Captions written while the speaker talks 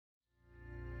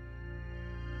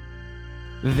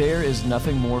There is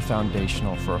nothing more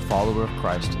foundational for a follower of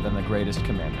Christ than the greatest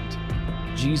commandment.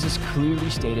 Jesus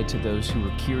clearly stated to those who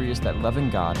were curious that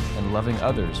loving God and loving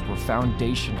others were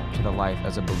foundational to the life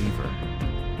as a believer.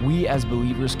 We as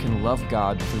believers can love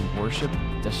God through worship,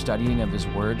 the studying of His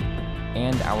Word,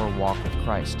 and our walk with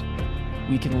Christ.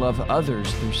 We can love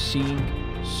others through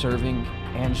seeing, serving,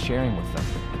 and sharing with them.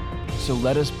 So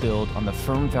let us build on the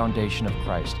firm foundation of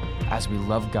Christ as we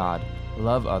love God,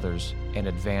 love others, and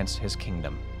advance His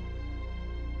kingdom.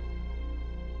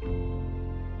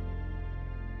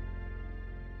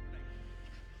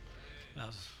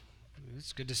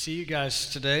 It's good to see you guys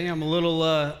today. I'm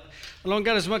I don't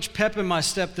got as much pep in my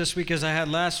step this week as I had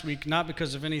last week, not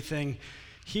because of anything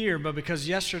here, but because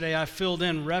yesterday I filled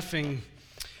in reffing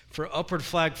for Upward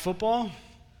Flag football,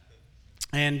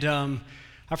 and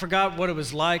I forgot what it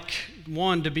was like,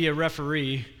 one, to be a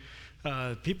referee.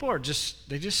 People are just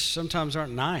sometimes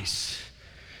aren't nice.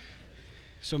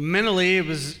 So mentally it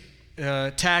was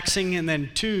taxing, and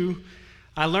then two,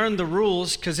 I learned the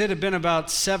rules because it had been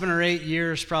about 7 or 8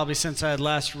 years probably since I had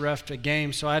last reffed a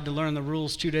game, so I had to learn the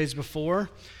rules 2 days before.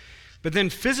 But then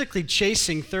physically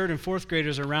chasing third and fourth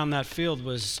graders around that field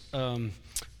was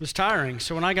tiring.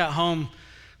 So when I got home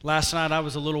last night, I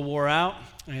was a little wore out,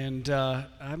 and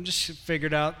I'm just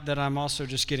figured out that I'm also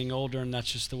just getting older, and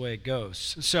that's just the way it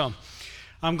goes. So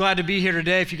I'm glad to be here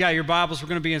today. If you got your Bibles, we're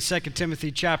going to be in 2 Timothy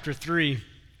chapter 3.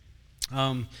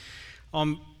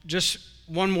 Just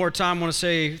one more time, I want to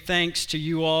say thanks to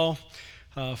you all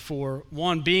for,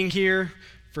 one, being here,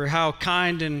 for how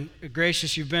kind and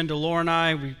gracious you've been to Laura and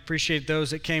I. We appreciate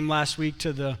those that came last week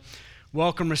to the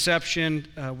welcome reception.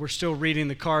 We're still reading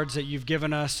the cards that you've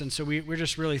given us, and so we're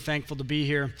just really thankful to be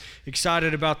here,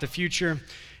 excited about the future.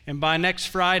 And by next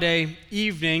Friday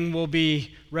evening, we'll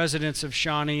be residents of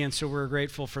Shawnee, and so we're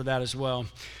grateful for that as well,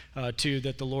 too,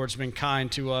 that the Lord's been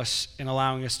kind to us in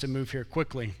allowing us to move here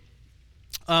quickly.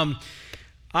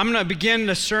 I'm going to begin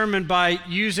the sermon by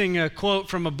using a quote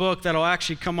from a book that'll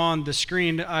actually come on the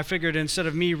screen. I figured instead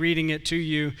of me reading it to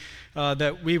you,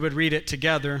 that we would read it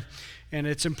together. And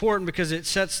it's important because it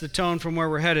sets the tone from where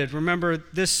we're headed. Remember,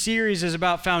 this series is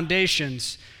about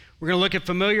foundations. We're going to look at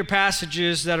familiar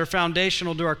passages that are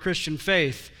foundational to our Christian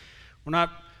faith. We're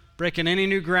not breaking any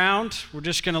new ground. We're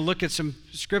just going to look at some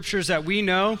scriptures that we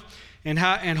know and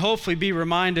hopefully be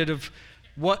reminded of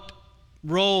what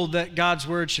role that God's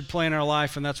Word should play in our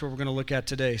life, and that's what we're going to look at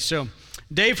today. So,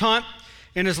 Dave Hunt,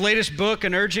 in his latest book,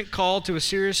 An Urgent Call to a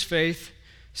Serious Faith,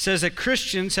 says that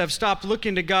Christians have stopped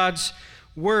looking to God's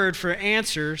Word for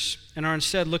answers and are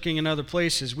instead looking in other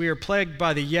places. We are plagued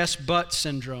by the yes, but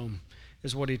syndrome,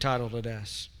 is what he titled it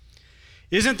as.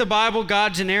 Isn't the Bible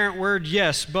God's inerrant word?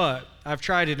 Yes, but I've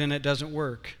tried it and it doesn't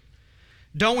work.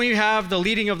 Don't we have the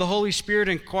leading of the Holy Spirit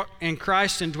and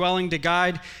Christ indwelling to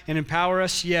guide and empower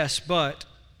us? Yes, but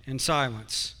in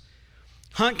silence.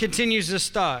 Hunt continues this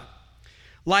thought.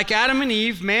 Like Adam and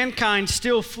Eve, mankind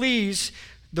still flees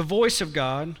the voice of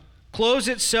God, clothes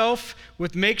itself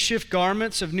with makeshift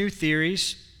garments of new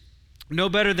theories, no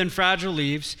better than fragile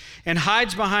leaves, and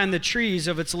hides behind the trees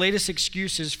of its latest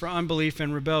excuses for unbelief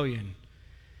and rebellion.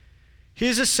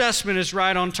 His assessment is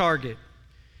right on target.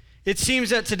 It seems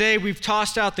that today we've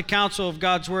tossed out the counsel of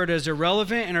God's Word as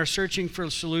irrelevant and are searching for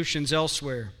solutions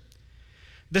elsewhere.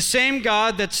 The same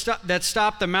God that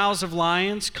stopped the mouths of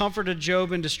lions, comforted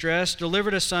Job in distress,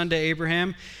 delivered a son to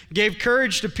Abraham, gave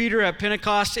courage to Peter at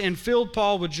Pentecost, and filled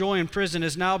Paul with joy in prison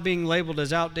is now being labeled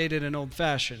as outdated and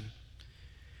old-fashioned.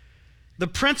 The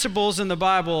principles in the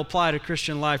Bible apply to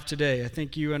Christian life today. I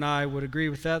think you and I would agree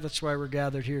with that. That's why we're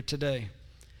gathered here today.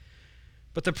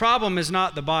 But the problem is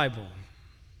not the Bible.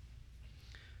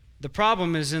 The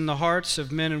problem is in the hearts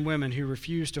of men and women who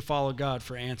refuse to follow God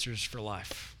for answers for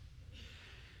life.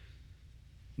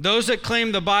 Those that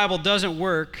claim the Bible doesn't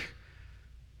work,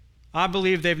 I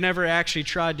believe they've never actually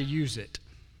tried to use it.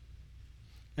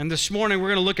 And this morning we're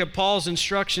going to look at Paul's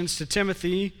instructions to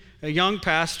Timothy, a young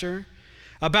pastor,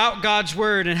 about God's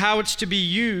Word and how it's to be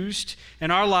used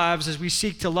in our lives as we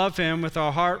seek to love Him with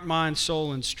our heart, mind,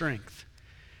 soul, and strength.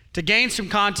 To gain some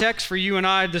context for you and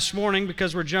I this morning,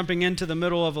 because we're jumping into the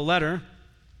middle of a letter,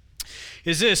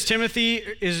 is this. Timothy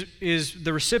is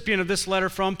the recipient of this letter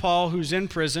from Paul, who's in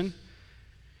prison.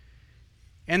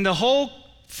 And the whole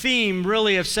theme,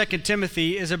 really, of 2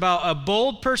 Timothy is about a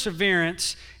bold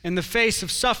perseverance in the face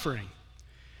of suffering.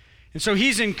 And so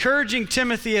he's encouraging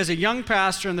Timothy as a young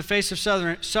pastor in the face of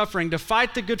suffering to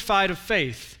fight the good fight of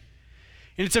faith.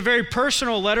 And it's a very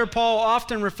personal letter. Paul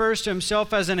often refers to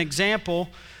himself as an example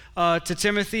to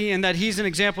Timothy, and that he's an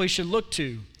example he should look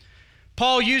to.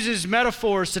 Paul uses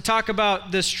metaphors to talk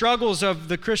about the struggles of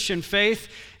the Christian faith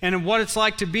and what it's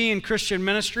like to be in Christian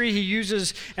ministry. He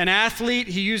uses an athlete,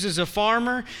 he uses a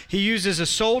farmer, he uses a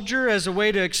soldier as a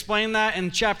way to explain that in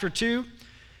chapter 2.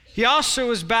 He also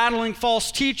is battling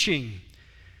false teaching.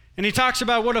 And he talks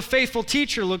about what a faithful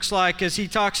teacher looks like as he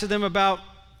talks to them about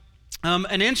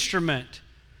an instrument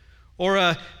or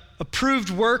a approved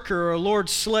worker or a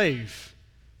Lord's slave.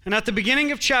 And at the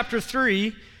beginning of chapter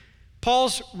 3,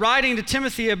 Paul's writing to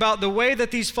Timothy about the way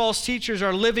that these false teachers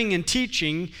are living and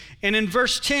teaching. And in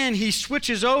verse 10, he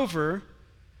switches over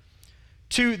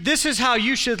to this is how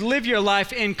you should live your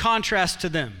life in contrast to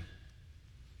them.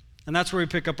 And that's where we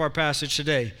pick up our passage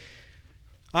today.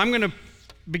 I'm going to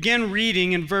begin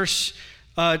reading in verse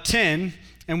 10,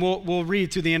 and we'll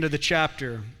read through the end of the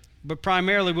chapter. But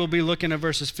primarily we'll be looking at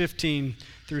verses 15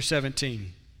 through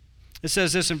 17. It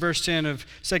says this in verse 10 of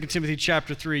 2 Timothy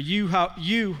chapter 3.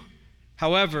 You,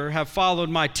 however, have followed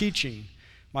my teaching,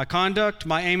 my conduct,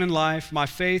 my aim in life, my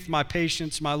faith, my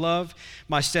patience, my love,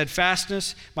 my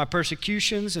steadfastness, my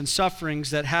persecutions and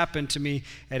sufferings that happened to me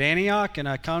at Antioch and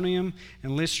Iconium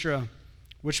and Lystra,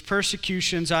 which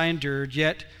persecutions I endured,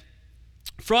 yet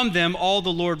from them all the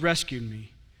Lord rescued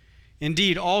me.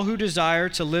 Indeed, all who desire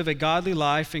to live a godly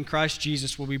life in Christ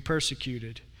Jesus will be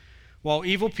persecuted, while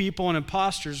evil people and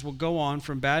impostors will go on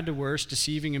from bad to worse,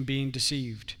 deceiving and being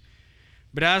deceived.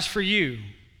 But as for you,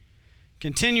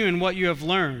 continue in what you have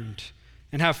learned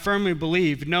and have firmly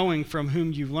believed, knowing from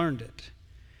whom you learned it,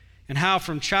 and how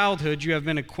from childhood you have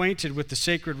been acquainted with the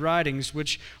sacred writings,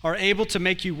 which are able to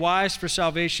make you wise for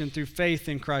salvation through faith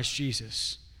in Christ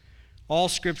Jesus. All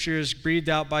Scripture is breathed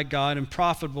out by God and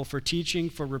profitable for teaching,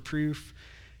 for reproof,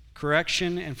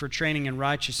 correction, and for training in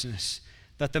righteousness,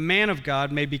 that the man of God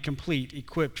may be complete,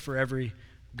 equipped for every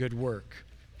good work.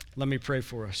 Let me pray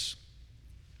for us.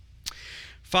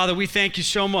 Father, we thank you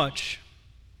so much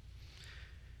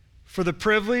for the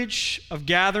privilege of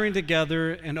gathering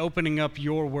together and opening up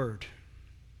your word.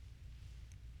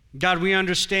 God, we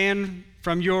understand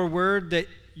from your word that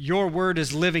your word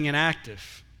is living and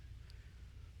active.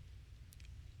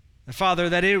 And Father,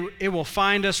 that it will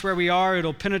find us where we are,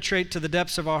 it'll penetrate to the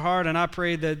depths of our heart, and I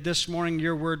pray that this morning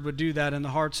your word would do that in the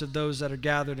hearts of those that are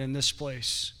gathered in this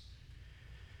place.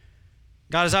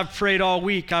 God, as I've prayed all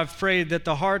week, I've prayed that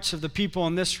the hearts of the people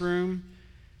in this room,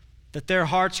 that their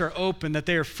hearts are open, that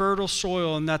they are fertile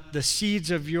soil, and that the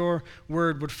seeds of your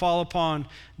word would fall upon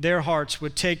their hearts,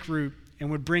 would take root, and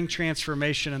would bring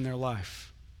transformation in their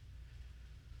life.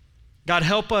 God,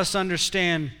 help us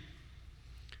understand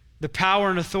the power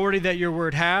and authority that your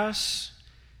word has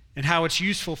and how it's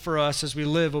useful for us as we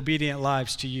live obedient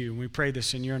lives to you. And we pray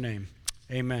this in your name.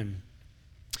 Amen.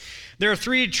 There are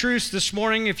 3 truths this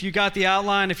morning. If you got the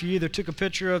outline, if you either took a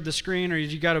picture of the screen or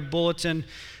you got a bulletin,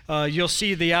 you'll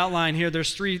see the outline here.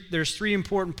 There's three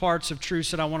important parts of truths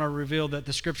that I want to reveal that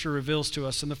the Scripture reveals to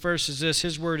us. And the first is this: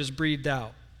 His word is breathed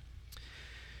out.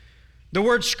 The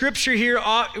word Scripture here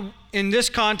in this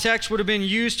context would have been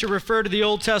used to refer to the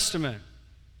Old Testament.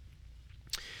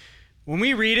 When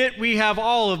we read it, we have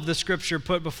all of the Scripture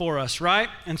put before us, right?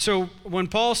 And so when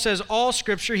Paul says all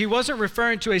Scripture, he wasn't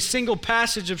referring to a single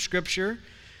passage of Scripture.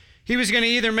 He was going to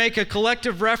either make a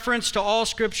collective reference to all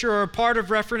Scripture or a part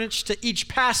of reference to each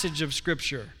passage of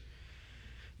Scripture.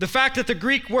 The fact that the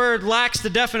Greek word lacks the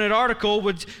definite article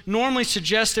would normally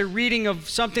suggest a reading of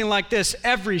something like this: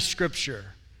 every Scripture.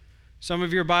 Some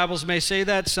of your Bibles may say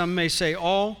that, some may say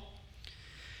all.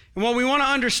 And what we want to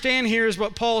understand here is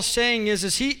what Paul's saying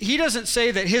is he doesn't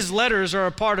say that his letters are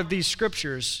a part of these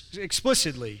Scriptures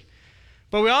explicitly.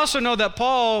 But we also know that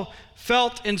Paul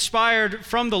felt inspired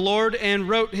from the Lord and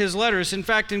wrote his letters. In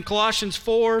fact, in Colossians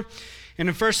 4 and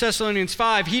in 1 Thessalonians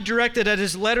 5, he directed that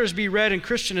his letters be read in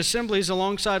Christian assemblies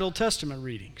alongside Old Testament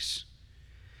readings.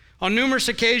 On numerous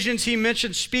occasions, he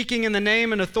mentioned speaking in the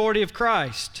name and authority of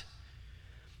Christ.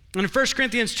 And in 1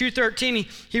 Corinthians 2:13,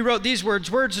 he wrote these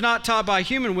words not taught by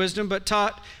human wisdom, but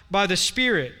taught by the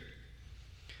Spirit.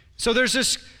 So there's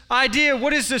this idea,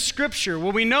 what is this Scripture?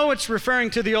 Well, we know it's referring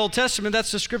to the Old Testament.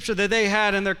 That's the Scripture that they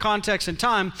had in their context and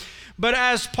time. But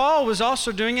as Paul was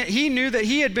also doing it, he knew that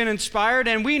he had been inspired,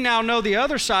 and we now know the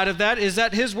other side of that is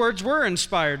that his words were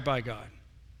inspired by God.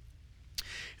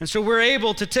 And so we're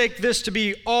able to take this to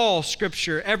be all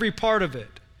Scripture, every part of it.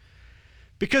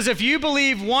 Because if you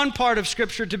believe one part of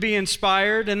Scripture to be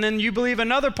inspired, and then you believe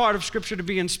another part of Scripture to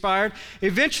be inspired,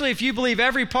 eventually if you believe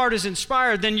every part is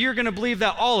inspired, then you're going to believe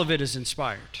that all of it is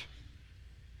inspired.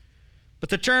 But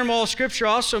the term all Scripture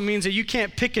also means that you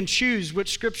can't pick and choose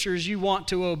which Scriptures you want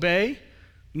to obey,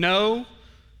 know,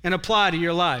 and apply to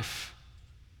your life.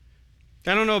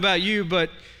 I don't know about you,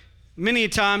 but Many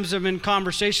times I'm in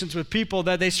conversations with people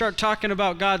that they start talking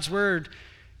about God's word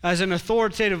as an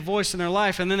authoritative voice in their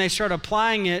life, and then they start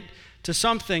applying it to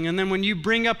something. And then when you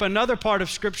bring up another part of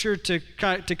Scripture to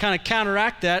kind of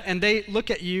counteract that, and they look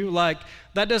at you like,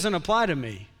 that doesn't apply to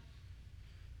me.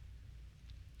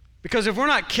 Because if we're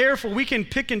not careful, we can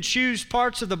pick and choose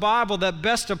parts of the Bible that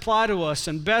best apply to us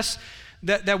and best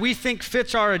that we think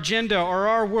fits our agenda or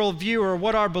our worldview or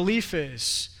what our belief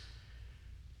is.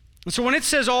 And so when it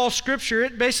says all Scripture,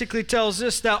 it basically tells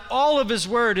us that all of His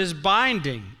word is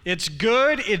binding. It's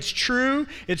good, it's true,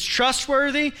 it's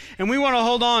trustworthy, and we want to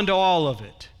hold on to all of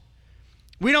it.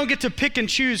 We don't get to pick and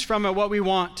choose from it what we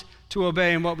want to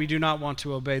obey and what we do not want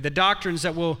to obey. The doctrines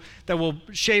that will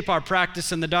shape our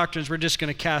practice and the doctrines we're just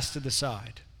going to cast to the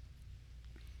side.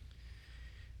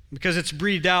 Because it's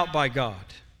breathed out by God.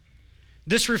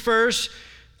 This refers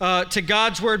to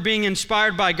God's word being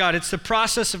inspired by God. It's the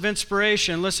process of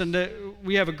inspiration. Listen,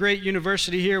 we have a great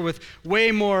university here with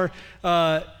way more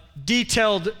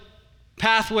detailed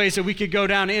pathways that we could go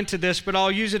down into this, but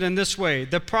I'll use it in this way.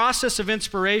 The process of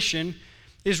inspiration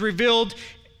is revealed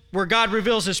where God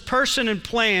reveals His person and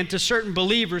plan to certain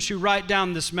believers who write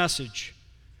down this message.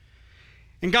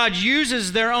 And God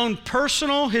uses their own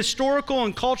personal, historical,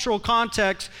 and cultural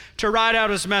context to write out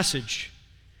His message.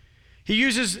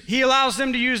 He allows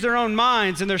them to use their own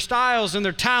minds and their styles and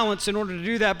their talents in order to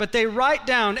do that, but they write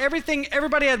down everything.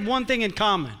 Everybody had one thing in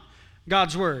common: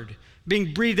 God's word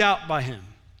being breathed out by Him.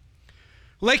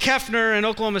 Lake Hefner in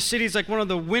Oklahoma City is like one of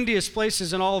the windiest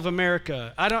places in all of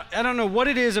America. I don't know what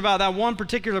it is about that one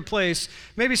particular place.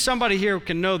 Maybe somebody here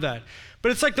can know that.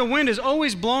 But it's like the wind is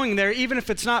always blowing there, even if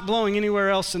it's not blowing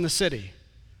anywhere else in the city.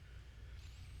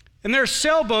 And there are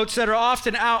sailboats that are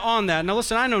often out on that. Now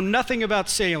listen, I know nothing about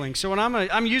sailing, so when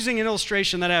I'm using an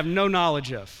illustration that I have no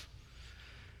knowledge of.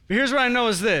 But here's what I know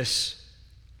is this.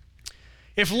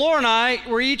 If Laura and I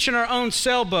were each in our own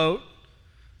sailboat,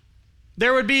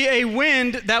 there would be a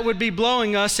wind that would be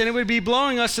blowing us, and it would be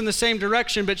blowing us in the same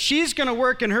direction, but she's going to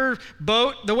work in her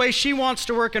boat the way she wants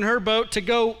to work in her boat to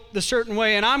go the certain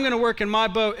way, and I'm going to work in my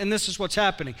boat, and this is what's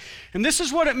happening. And this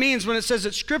is what it means when it says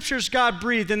that Scripture is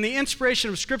God-breathed, and the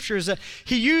inspiration of Scripture is that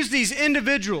He used these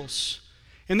individuals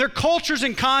and their cultures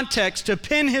and context to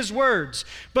pen His words,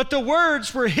 but the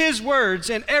words were His words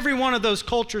in every one of those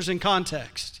cultures and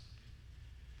context.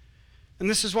 And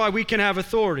this is why we can have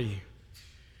authority.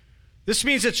 This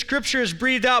means that Scripture is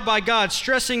breathed out by God,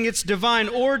 stressing its divine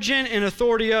origin and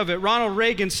authority of it. Ronald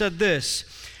Reagan said this: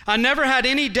 I never had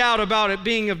any doubt about it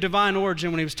being of divine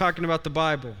origin when he was talking about the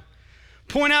Bible.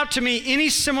 Point out to me any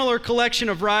similar collection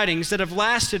of writings that have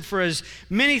lasted for as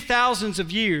many thousands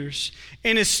of years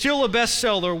and is still a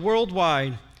bestseller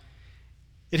worldwide.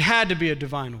 It had to be a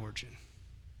divine origin.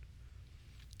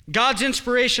 God's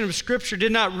inspiration of Scripture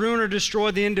did not ruin or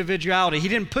destroy the individuality. He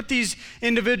didn't put these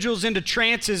individuals into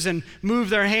trances and move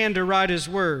their hand to write His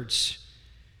words.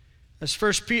 As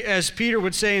Peter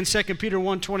would say in 2 Peter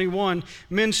 1:21,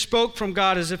 men spoke from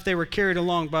God as if they were carried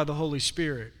along by the Holy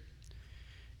Spirit.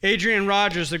 Adrian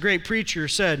Rogers, the great preacher,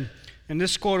 said, and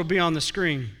this quote will be on the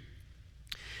screen,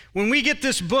 when we get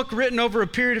this book written over a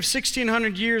period of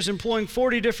 1,600 years, employing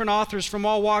 40 different authors from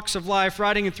all walks of life,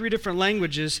 writing in 3 different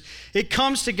languages, it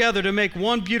comes together to make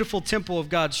one beautiful temple of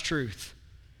God's truth.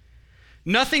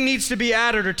 Nothing needs to be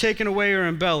added or taken away or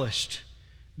embellished.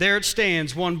 There it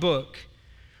stands, one book.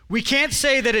 We can't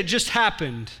say that it just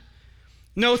happened.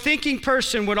 No thinking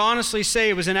person would honestly say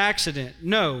it was an accident.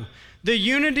 No. The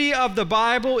unity of the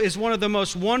Bible is one of the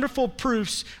most wonderful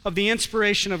proofs of the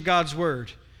inspiration of God's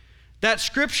Word. That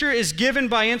Scripture is given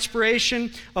by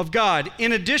inspiration of God.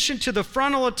 In addition to the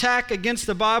frontal attack against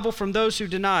the Bible from those who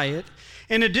deny it,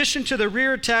 in addition to the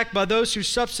rear attack by those who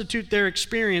substitute their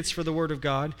experience for the Word of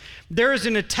God, there is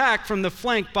an attack from the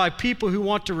flank by people who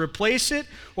want to replace it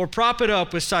or prop it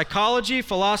up with psychology,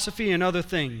 philosophy, and other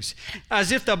things,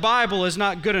 as if the Bible is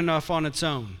not good enough on its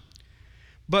own.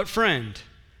 But friend,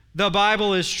 the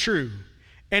Bible is true,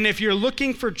 and if you're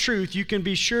looking for truth, you can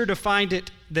be sure to find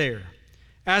it there.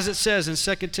 As it says in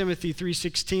 2 Timothy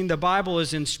 3:16, the Bible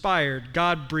is inspired,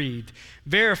 God-breathed,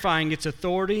 verifying its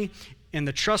authority in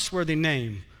the trustworthy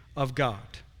name of God.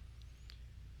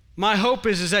 My hope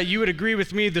is that you would agree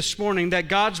with me this morning that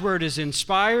God's Word is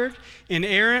inspired,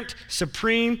 inerrant,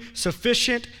 supreme,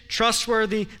 sufficient,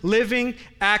 trustworthy, living,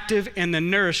 active, and the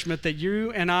nourishment that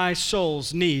you and I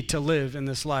souls need to live in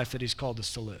this life that He's called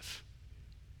us to live.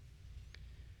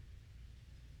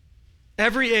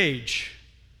 Every age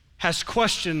has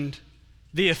questioned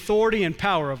the authority and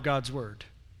power of God's Word.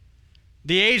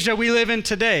 The age that we live in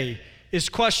today is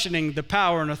questioning the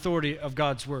power and authority of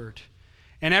God's Word.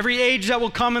 And every age that will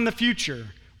come in the future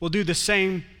will do the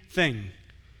same thing.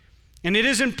 And it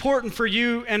is important for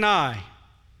you and I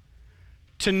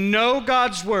to know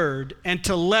God's word and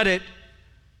to let it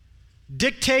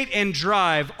dictate and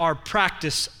drive our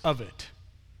practice of it.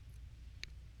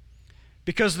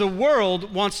 Because the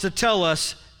world wants to tell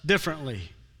us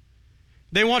differently.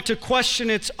 They want to question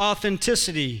its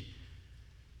authenticity.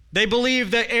 They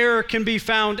believe that error can be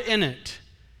found in it.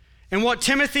 And what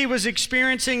Timothy was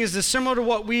experiencing is similar to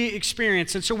what we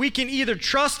experience. And so we can either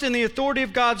trust in the authority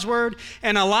of God's word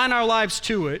and align our lives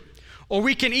to it, or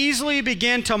we can easily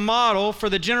begin to model for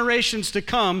the generations to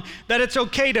come that it's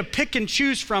okay to pick and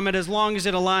choose from it as long as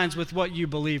it aligns with what you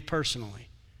believe personally.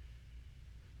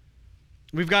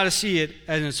 We've got to see it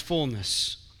in its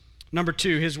fullness. Number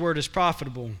 2, his word is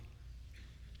profitable.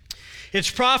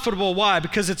 It's profitable, why?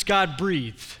 Because it's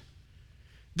God-breathed.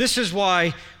 This is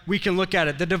why we can look at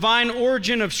it. The divine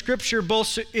origin of Scripture both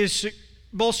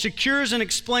secures and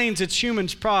explains its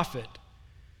human's profit.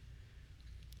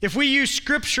 If we use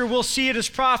Scripture, we'll see it as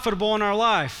profitable in our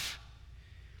life.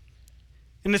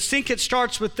 And I think it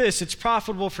starts with this. It's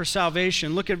profitable for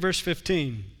salvation. Look at verse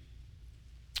 15.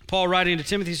 Paul writing to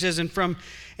Timothy says,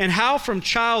 and how from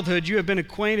childhood you have been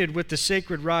acquainted with the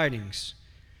sacred writings,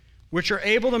 which are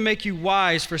able to make you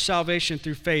wise for salvation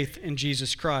through faith in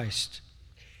Jesus Christ.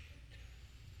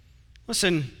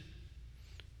 Listen,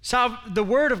 the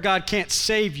Word of God can't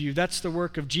save you. That's the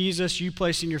work of Jesus, you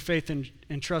placing your faith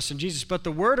and trust in Jesus. But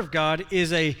the Word of God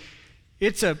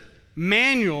it's a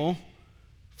manual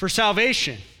for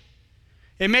salvation.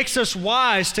 It makes us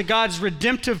wise to God's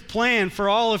redemptive plan for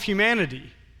all of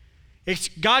humanity.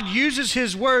 God uses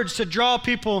his words to draw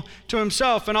people to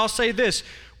himself. And I'll say this,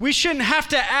 we shouldn't have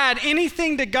to add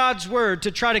anything to God's word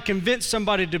to try to convince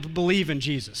somebody to believe in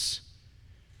Jesus.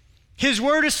 His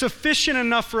word is sufficient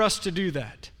enough for us to do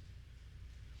that.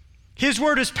 His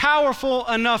word is powerful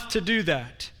enough to do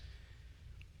that.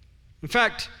 In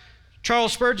fact,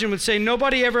 Charles Spurgeon would say,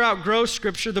 nobody ever outgrows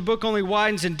Scripture. The book only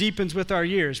widens and deepens with our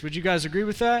years. Would you guys agree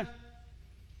with that?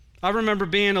 I remember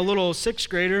being a little sixth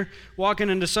grader, walking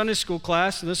into Sunday school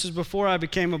class, and this is before I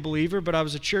became a believer, but I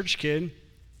was a church kid.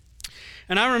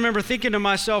 And I remember thinking to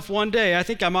myself one day, I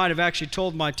think I might have actually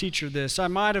told my teacher this. I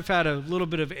might have had a little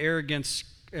bit of arrogance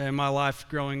in my life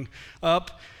growing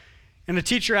up. And the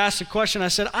teacher asked a question. I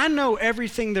said, I know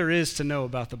everything there is to know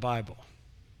about the Bible.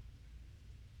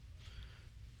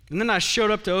 And then I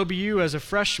showed up to OBU as a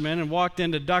freshman and walked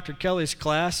into Dr. Kelly's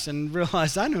class and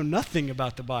realized I know nothing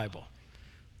about the Bible.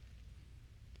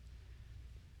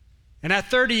 And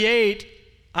at 38,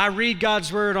 I read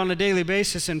God's word on a daily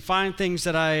basis and find things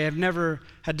that I have never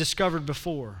had discovered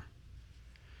before.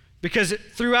 Because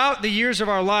throughout the years of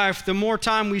our life, the more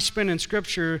time we spend in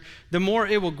Scripture, the more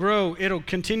it will grow. It'll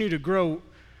continue to grow.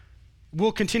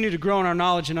 We'll continue to grow in our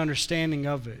knowledge and understanding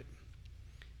of it.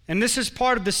 And this is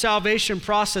part of the salvation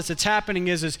process that's happening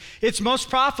is it's most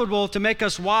profitable to make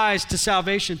us wise to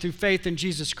salvation through faith in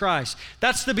Jesus Christ.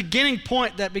 That's the beginning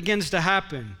point that begins to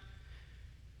happen.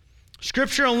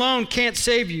 Scripture alone can't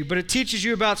save you, but it teaches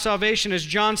you about salvation, as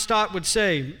John Stott would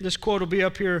say. This quote will be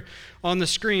up here on the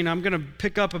screen. I'm going to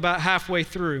pick up about halfway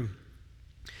through.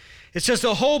 It says,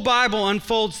 the whole Bible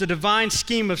unfolds the divine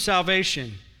scheme of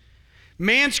salvation.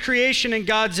 Man's creation in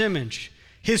God's image,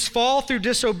 his fall through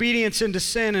disobedience into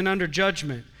sin and under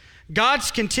judgment,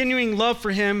 God's continuing love for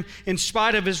him in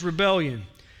spite of his rebellion,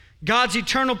 God's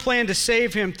eternal plan to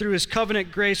save him through his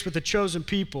covenant grace with a chosen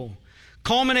people,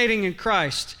 culminating in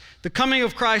Christ, the coming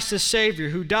of Christ as Savior,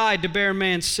 who died to bear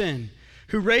man's sin,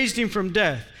 who raised him from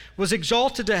death, was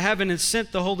exalted to heaven and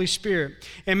sent the Holy Spirit,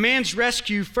 and man's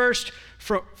rescue first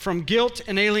from guilt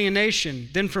and alienation,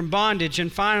 then from bondage,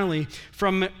 and finally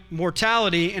from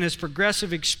mortality and his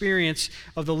progressive experience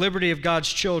of the liberty of God's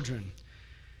children.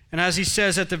 And as he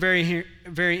says at the very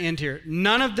end here,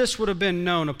 none of this would have been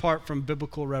known apart from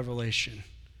biblical revelation.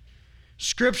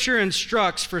 Scripture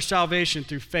instructs for salvation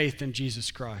through faith in Jesus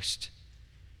Christ.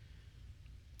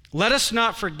 Let us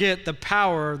not forget the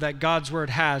power that God's word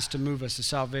has to move us to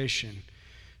salvation.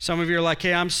 Some of you are like,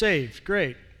 hey, I'm saved.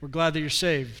 Great. We're glad that you're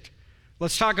saved.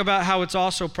 Let's talk about how it's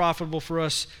also profitable for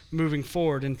us moving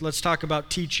forward, and let's talk about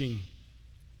teaching.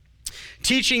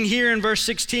 Teaching here in verse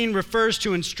 16 refers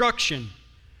to instruction,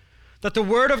 that the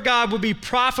word of God would be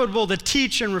profitable to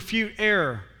teach and refute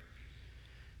error.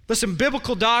 Listen,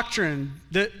 biblical doctrine,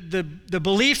 the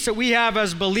beliefs that we have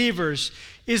as believers,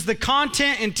 is the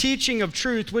content and teaching of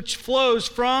truth which flows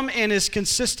from and is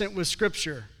consistent with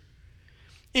Scripture.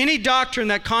 Any doctrine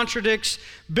that contradicts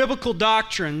biblical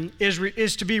doctrine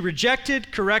is to be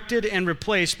rejected, corrected, and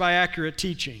replaced by accurate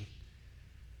teaching.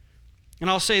 And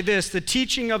I'll say this, the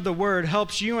teaching of the Word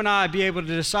helps you and I be able to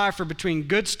decipher between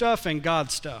good stuff and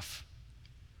God stuff.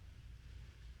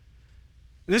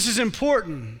 This is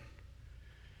important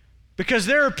because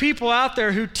there are people out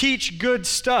there who teach good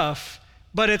stuff,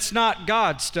 but it's not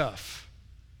God stuff.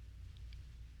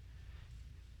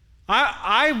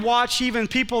 I watch even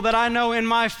people that I know in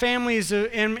my families,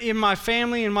 in my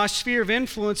family, in my sphere of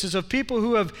influences, of people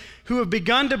who have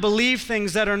begun to believe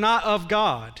things that are not of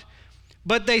God,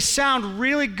 but they sound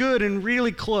really good and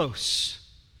really close.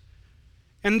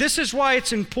 And this is why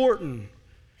it's important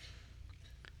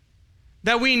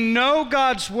that we know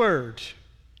God's word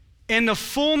in the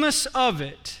fullness of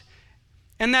it,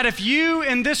 and that if you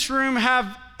in this room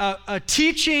have a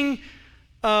teaching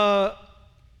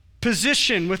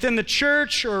position within the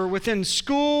church or within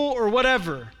school or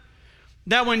whatever,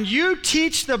 that when you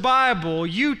teach the Bible,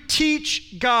 you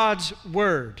teach God's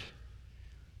word.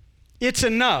 It's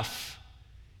enough.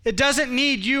 It doesn't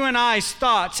need you and I's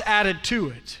thoughts added to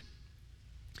it.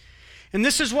 And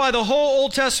this is why the whole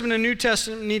Old Testament and New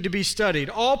Testament need to be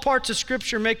studied. All parts of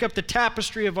Scripture make up the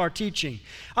tapestry of our teaching.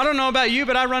 I don't know about you,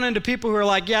 but I run into people who are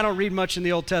like, yeah, I don't read much in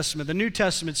the Old Testament. The New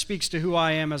Testament speaks to who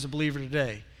I am as a believer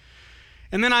today.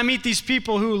 And then I meet these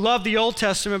people who love the Old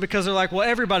Testament because they're like, well,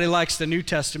 everybody likes the New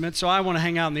Testament, so I want to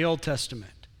hang out in the Old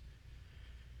Testament.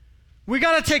 We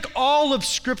got to take all of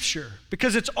Scripture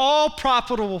because it's all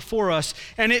profitable for us.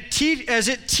 And as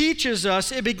it teaches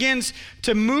us, it begins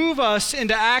to move us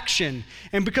into action.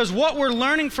 And because what we're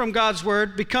learning from God's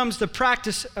Word becomes the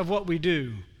practice of what we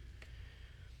do.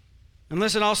 And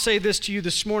listen, I'll say this to you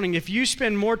this morning. If you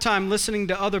spend more time listening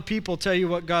to other people tell you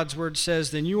what God's word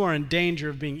says, then you are in danger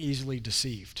of being easily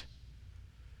deceived.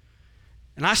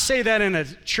 And I say that in a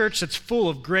church that's full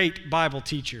of great Bible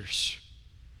teachers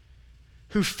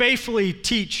who faithfully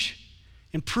teach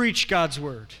and preach God's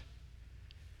word.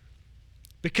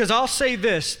 Because I'll say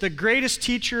this, the greatest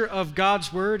teacher of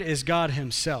God's word is God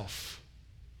himself.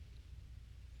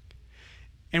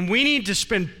 And we need to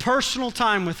spend personal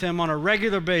time with him on a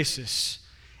regular basis,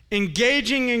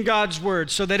 engaging in God's word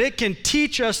so that it can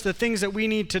teach us the things that we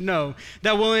need to know,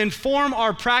 that will inform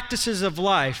our practices of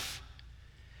life.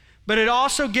 But it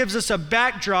also gives us a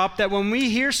backdrop that when we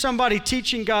hear somebody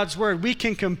teaching God's word, we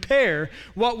can compare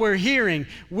what we're hearing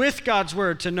with God's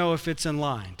word to know if it's in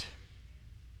line.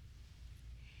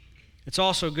 It's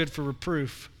also good for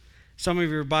reproof. Some of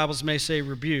your Bibles may say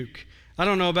rebuke. I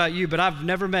don't know about you, but I've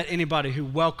never met anybody who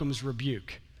welcomes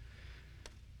rebuke.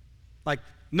 Like,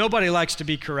 nobody likes to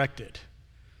be corrected.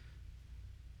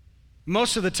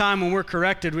 Most of the time when we're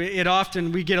corrected,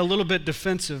 we get a little bit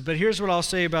defensive. But here's what I'll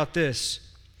say about this.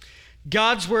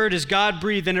 God's word is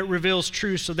God-breathed and it reveals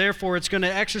truth, so therefore it's going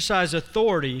to exercise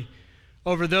authority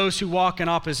over those who walk in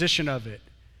opposition of it.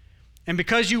 And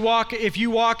because if you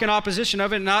walk in opposition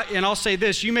of it, and I'll say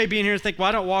this, you may be in here and think, well,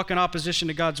 I don't walk in opposition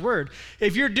to God's word.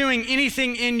 If you're doing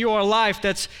anything in your life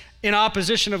that's in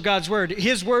opposition of God's word,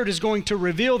 his word is going to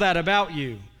reveal that about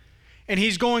you. And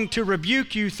he's going to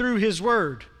rebuke you through his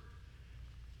word.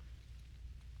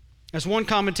 As one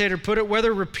commentator put it,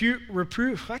 whether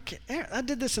reproof, I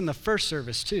did this in the first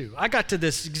service too. I got to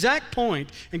this exact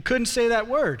point and couldn't say that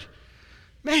word.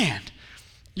 Man,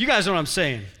 you guys know what I'm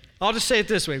saying. I'll just say it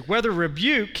this way. Whether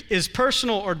rebuke is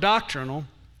personal or doctrinal,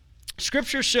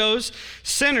 Scripture shows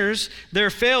sinners their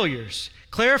failures,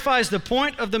 clarifies the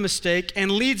point of the mistake,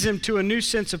 and leads them to a new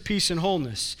sense of peace and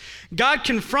wholeness. God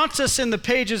confronts us in the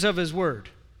pages of his word.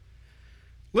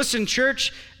 Listen,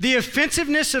 church, the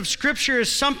offensiveness of Scripture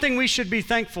is something we should be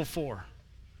thankful for.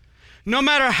 No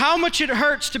matter how much it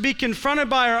hurts to be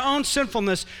confronted by our own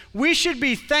sinfulness, we should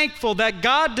be thankful that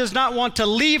God does not want to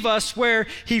leave us where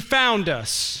he found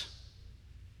us.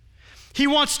 He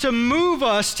wants to move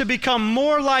us to become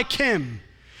more like him.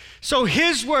 So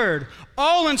his word,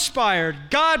 all inspired,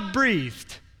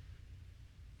 God-breathed,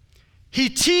 he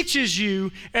teaches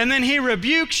you and then he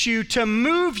rebukes you to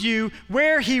move you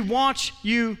where he wants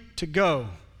you to go.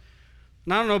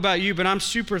 And I don't know about you, but I'm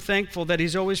super thankful that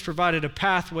he's always provided a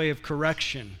pathway of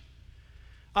correction.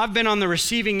 I've been on the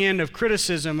receiving end of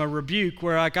criticism, a rebuke,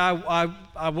 where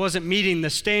I wasn't meeting the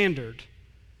standard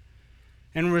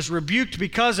and was rebuked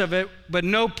because of it, but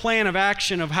no plan of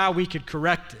action of how we could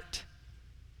correct it.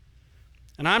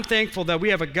 And I'm thankful that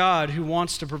we have a God who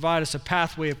wants to provide us a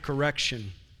pathway of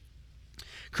correction.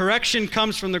 Correction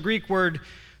comes from the Greek word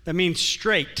that means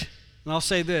straight. And I'll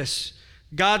say this,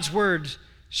 God's word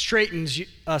straightens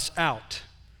us out.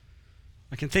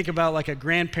 I can think about like a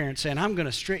grandparent saying, I'm going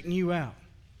to straighten you out.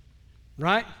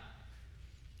 Right?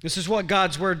 This is what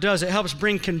God's word does. It helps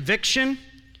bring conviction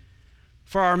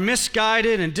for our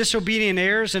misguided and disobedient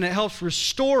errors, and it helps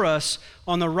restore us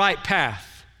on the right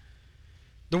path.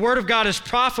 The word of God is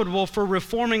profitable for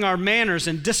reforming our manners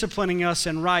and disciplining us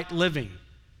in right living.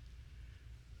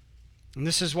 And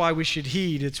this is why we should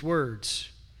heed its words.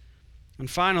 And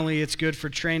finally, it's good for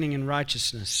training in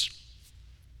righteousness.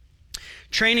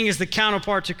 Training is the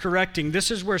counterpart to correcting.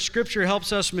 This is where Scripture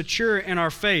helps us mature in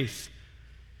our faith.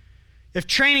 If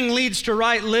training leads to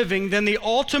right living, then the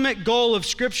ultimate goal of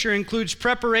Scripture includes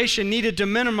preparation needed to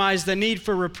minimize the need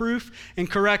for reproof and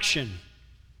correction.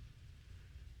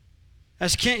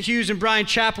 As Kent Hughes and Brian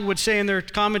Chappell would say in their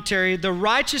commentary, the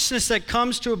righteousness that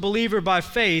comes to a believer by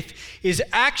faith is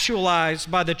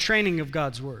actualized by the training of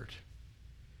God's Word.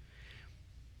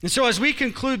 And so as we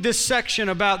conclude this section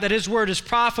about that His Word is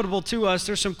profitable to us,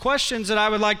 there's some questions that I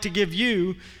would like to give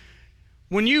you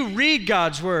when you read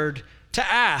God's Word to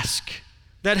ask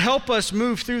that help us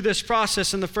move through this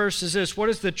process. And the first is this: what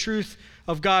is the truth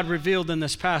of God revealed in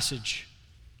this passage?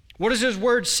 What is His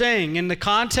Word saying in the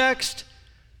context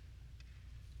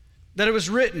that it was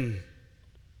written?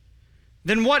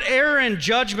 Then what error in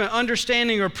judgment,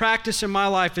 understanding, or practice in my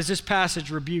life is this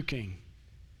passage rebuking?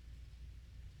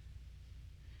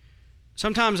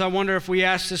 Sometimes I wonder if we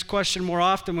asked this question more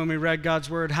often when we read God's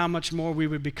Word, how much more we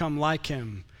would become like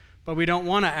Him. But we don't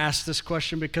want to ask this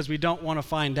question because we don't want to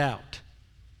find out.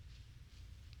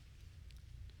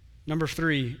 Number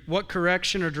 3, what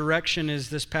correction or direction is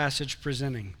this passage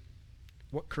presenting?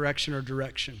 What correction or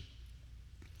direction?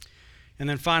 And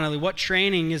then finally, what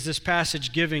training is this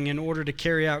passage giving in order to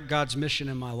carry out God's mission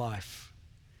in my life?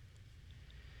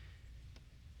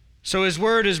 So His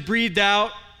Word is breathed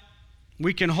out.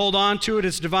 We can hold on to it,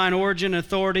 its divine origin and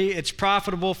authority. It's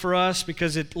profitable for us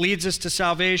because it leads us to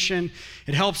salvation.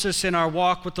 It helps us in our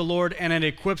walk with the Lord, and it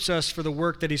equips us for the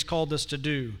work that He's called us to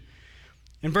do.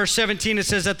 In verse 17, it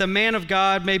says that the man of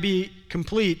God may be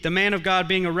complete. The man of God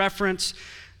being a reference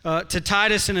to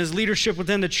Titus and his leadership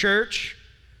within the church.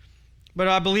 But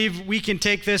I believe we can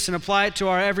take this and apply it to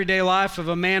our everyday life of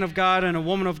a man of God and a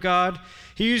woman of God.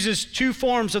 He uses 2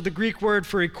 forms of the Greek word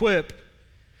for equip.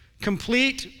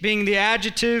 Complete being the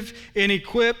adjective, and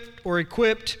equipped or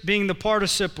equipped being the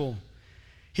participle.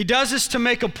 He does this to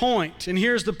make a point, and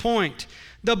here's the point.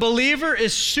 The believer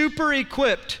is super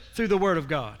equipped through the Word of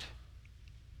God.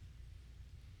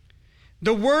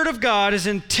 The Word of God is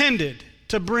intended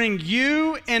to bring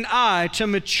you and I to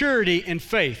maturity in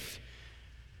faith.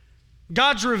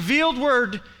 God's revealed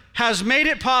Word has made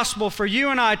it possible for you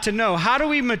and I to know how do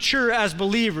we mature as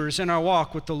believers in our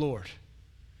walk with the Lord.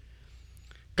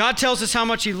 God tells us how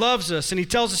much He loves us, and He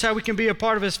tells us how we can be a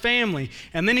part of His family,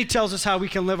 and then He tells us how we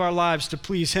can live our lives to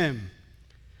please Him.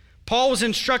 Paul was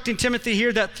instructing Timothy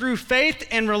here that through faith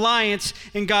and reliance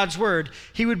in God's Word,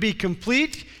 he would be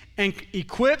complete and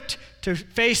equipped to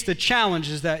face the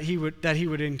challenges that he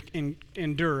would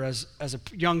endure as a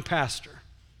young pastor.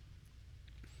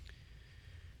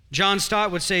 John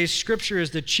Stott would say, Scripture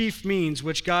is the chief means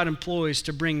which God employs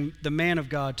to bring the man of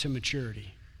God to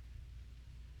maturity.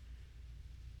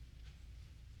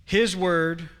 His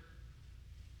Word,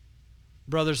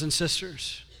 brothers and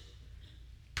sisters,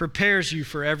 prepares you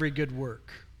for every good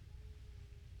work.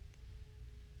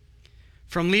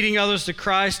 From leading others to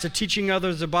Christ, to teaching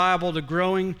others the Bible, to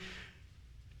growing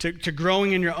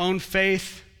in your own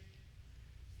faith,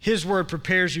 His Word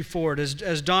prepares you for it.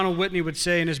 As Donald Whitney would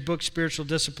say in his book, Spiritual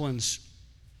Disciplines,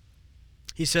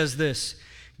 he says this: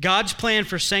 God's plan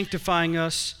for sanctifying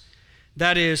us,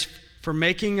 that is, for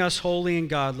making us holy and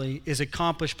godly, is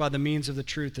accomplished by the means of the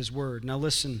truth, His Word. Now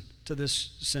listen to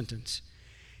this sentence.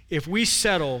 If we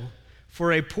settle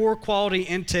for a poor quality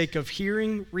intake of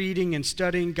hearing, reading, and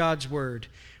studying God's Word,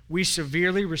 we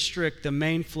severely restrict the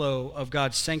main flow of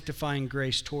God's sanctifying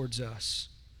grace towards us.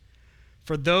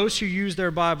 For those who use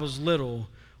their Bibles little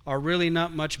are really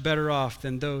not much better off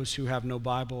than those who have no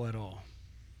Bible at all.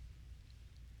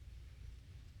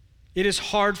 It is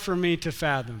hard for me to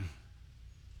fathom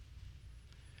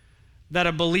that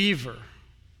a believer,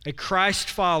 a Christ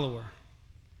follower,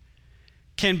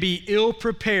 can be ill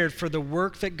prepared for the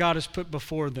work that God has put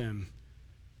before them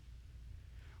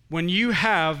when you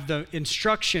have the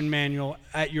instruction manual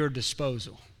at your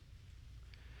disposal.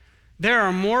 There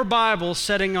are more Bibles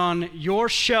sitting on your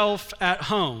shelf at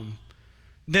home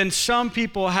than some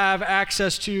people have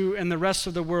access to in the rest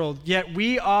of the world, yet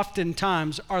we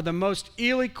oftentimes are the most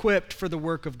ill-equipped for the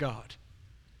work of God.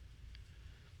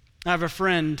 I have a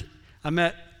friend I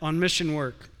met on mission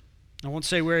work. I won't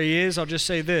say where he is, I'll just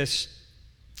say this.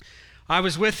 I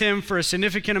was with him for a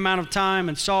significant amount of time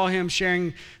and saw him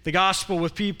sharing the gospel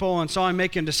with people and saw him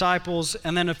making disciples,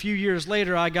 and then a few years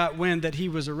later I got wind that he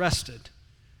was arrested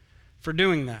for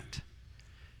doing that.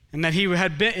 And that he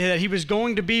was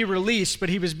going to be released, but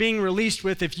he was being released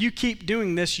with, if you keep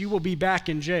doing this, you will be back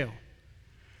in jail.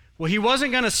 Well, he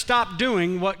wasn't going to stop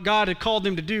doing what God had called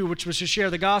him to do, which was to share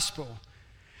the gospel.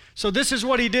 So this is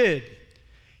what he did.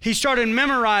 He started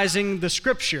memorizing the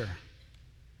scripture.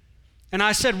 And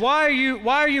I said, why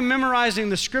are you memorizing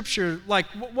the scripture? Like,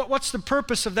 what's the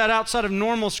purpose of that outside of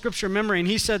normal scripture memory? And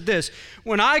he said this,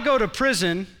 when I go to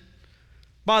prison,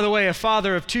 by the way, a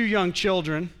father of 2 young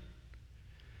children,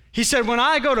 he said, when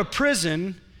I go to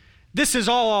prison, this is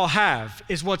all I'll have,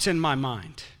 is what's in my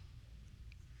mind.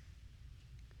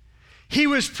 He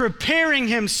was preparing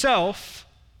himself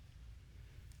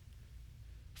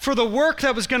for the work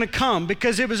that was going to come,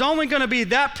 because it was only going to be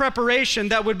that preparation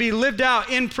that would be lived out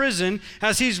in prison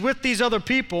as he's with these other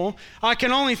people. I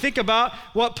can only think about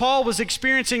what Paul was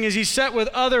experiencing as he sat with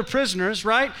other prisoners,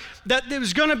 right? That it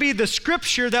was going to be the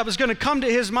scripture that was going to come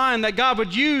to his mind that God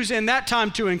would use in that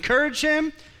time to encourage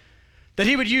him, that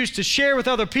he would use to share with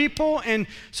other people. And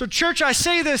so, church, I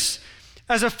say this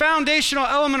as a foundational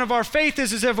element of our faith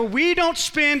is if we don't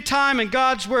spend time in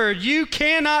God's word, you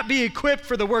cannot be equipped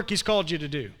for the work he's called you to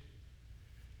do.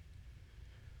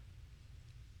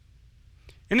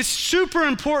 And it's super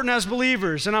important as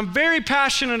believers, and I'm very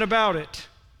passionate about it.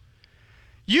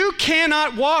 You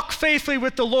cannot walk faithfully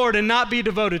with the Lord and not be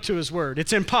devoted to his word.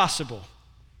 It's impossible.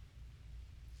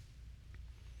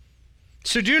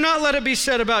 So do not let it be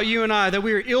said about you and I that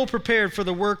we are ill prepared for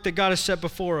the work that God has set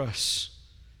before us,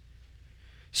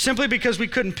 simply because we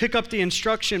couldn't pick up the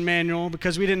instruction manual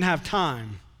because we didn't have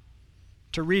time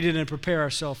to read it and prepare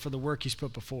ourselves for the work he's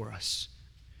put before us.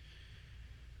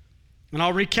 And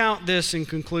I'll recount this in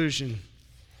conclusion.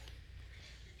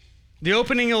 The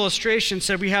opening illustration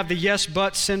said we have the yes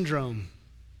but syndrome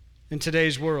in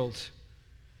today's world.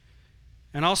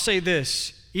 And I'll say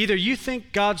this, either you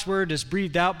think God's word is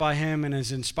breathed out by him and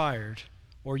is inspired,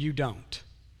 or you don't.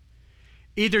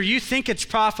 Either you think it's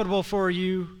profitable for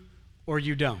you, or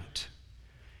you don't.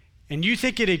 And you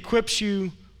think it equips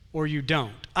you, or you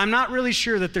don't. I'm not really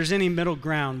sure that there's any middle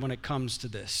ground when it comes to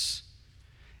this.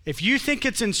 If you think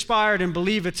it's inspired and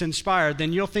believe it's inspired,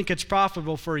 then you'll think it's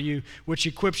profitable for you, which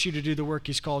equips you to do the work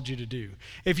he's called you to do.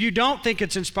 If you don't think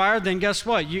it's inspired, then guess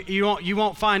what? You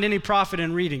won't find any profit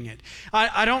in reading it.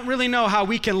 I don't really know how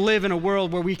we can live in a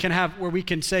world where we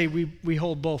can say we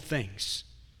hold both things.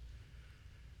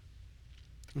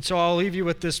 And so I'll leave you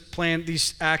with this plan,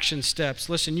 these action steps.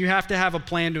 Listen, you have to have a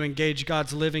plan to engage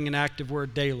God's living and active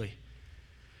word daily.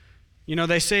 You know,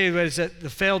 they say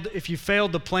that if you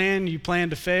failed the plan, you plan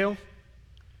to fail.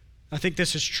 I think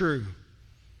this is true.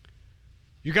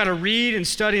 You got to read and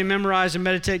study and memorize and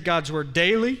meditate God's word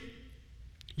daily.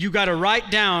 You got to write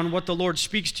down what the Lord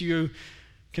speaks to you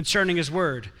concerning his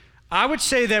word. I would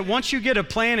say that once you get a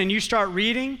plan and you start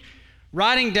reading,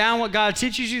 writing down what God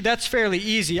teaches you, that's fairly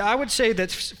easy. I would say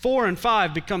that 4 and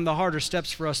 5 become the harder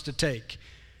steps for us to take.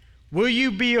 Will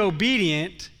you be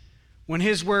obedient when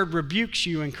his word rebukes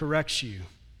you and corrects you?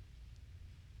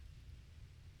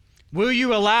 Will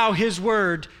you allow his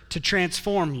word to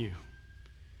transform you?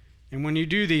 And when you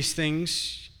do these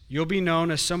things, you'll be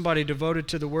known as somebody devoted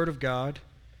to the word of God,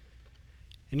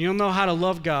 and you'll know how to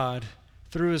love God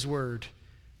through his word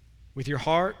with your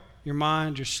heart, your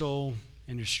mind, your soul,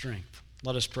 and your strength.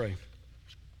 Let us pray.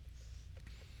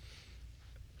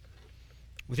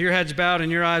 With your heads bowed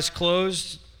and your eyes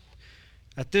closed,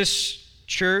 at this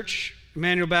church,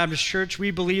 Emmanuel Baptist Church,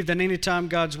 we believe that anytime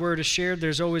God's word is shared,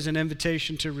 there's always an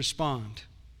invitation to respond.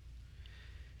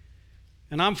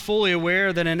 And I'm fully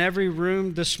aware that in every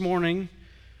room this morning,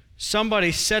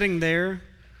 somebody's sitting there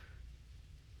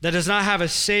that does not have a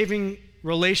saving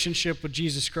relationship with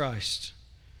Jesus Christ.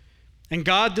 And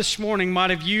God this morning might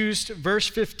have used verse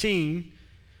 15,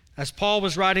 as Paul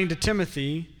was writing to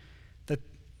Timothy, that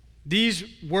these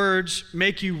words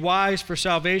make you wise for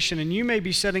salvation. And you may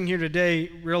be sitting here today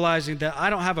realizing that I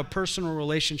don't have a personal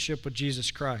relationship with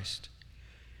Jesus Christ.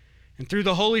 And through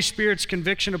the Holy Spirit's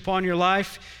conviction upon your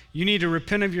life, you need to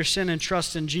repent of your sin and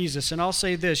trust in Jesus. And I'll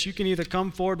say this, you can either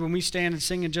come forward when we stand and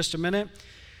sing in just a minute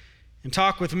and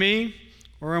talk with me,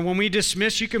 or when we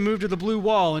dismiss, you can move to the blue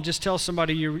wall and just tell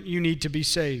somebody you need to be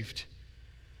saved.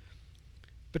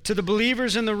 But to the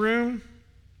believers in the room,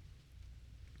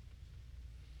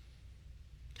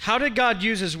 how did God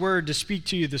use his word to speak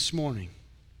to you this morning?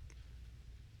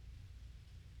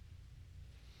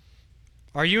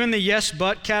 Are you in the yes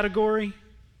but category?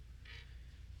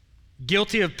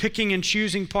 Guilty of picking and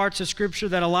choosing parts of Scripture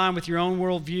that align with your own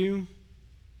worldview?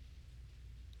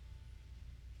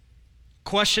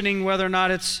 Questioning whether or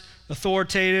not it's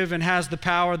authoritative and has the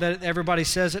power that everybody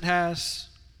says it has?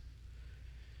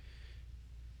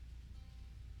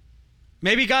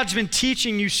 Maybe God's been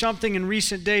teaching you something in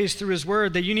recent days through his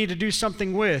word that you need to do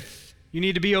something with, you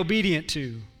need to be obedient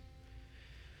to.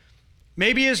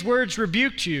 Maybe his words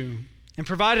rebuked you, and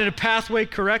provided a pathway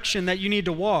correction that you need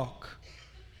to walk.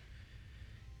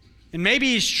 And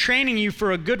maybe He's training you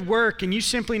for a good work and you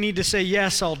simply need to say,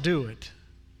 yes, I'll do it.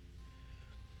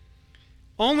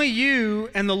 Only you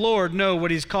and the Lord know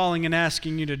what He's calling and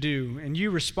asking you to do, and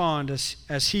you respond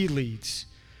as He leads.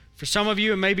 For some of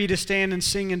you, it may be to stand and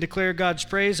sing and declare God's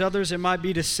praise. Others, it might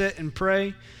be to sit and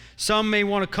pray. Some may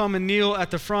want to come and kneel at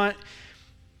the front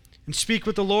and speak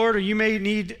with the Lord, or you may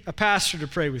need a pastor to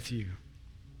pray with you.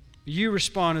 You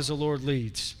respond as the Lord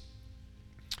leads.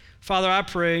 Father, I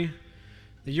pray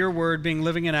that your word, being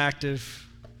living and active,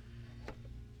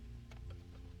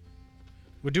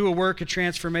 would do a work of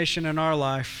transformation in our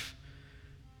life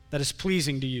that is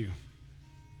pleasing to you.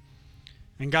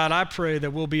 And God, I pray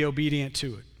that we'll be obedient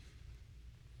to it.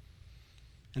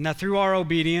 And that through our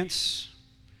obedience,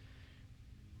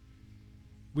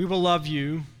 we will love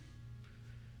you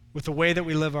with the way that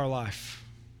we live our life.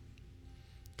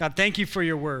 God, thank you for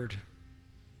your word.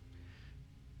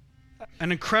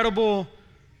 An incredible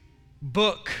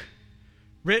book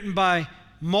written by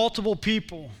multiple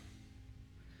people,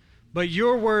 but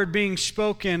your word being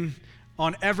spoken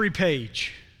on every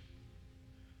page.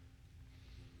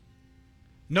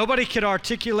 Nobody could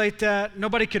articulate that.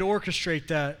 Nobody could orchestrate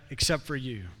that except for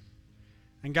you.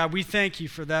 And God, we thank you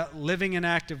for that living and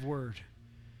active word.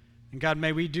 And God,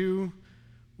 may we do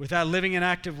with that living and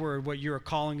active word what you are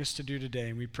calling us to do today.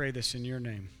 And we pray this in your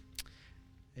name.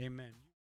 Amen.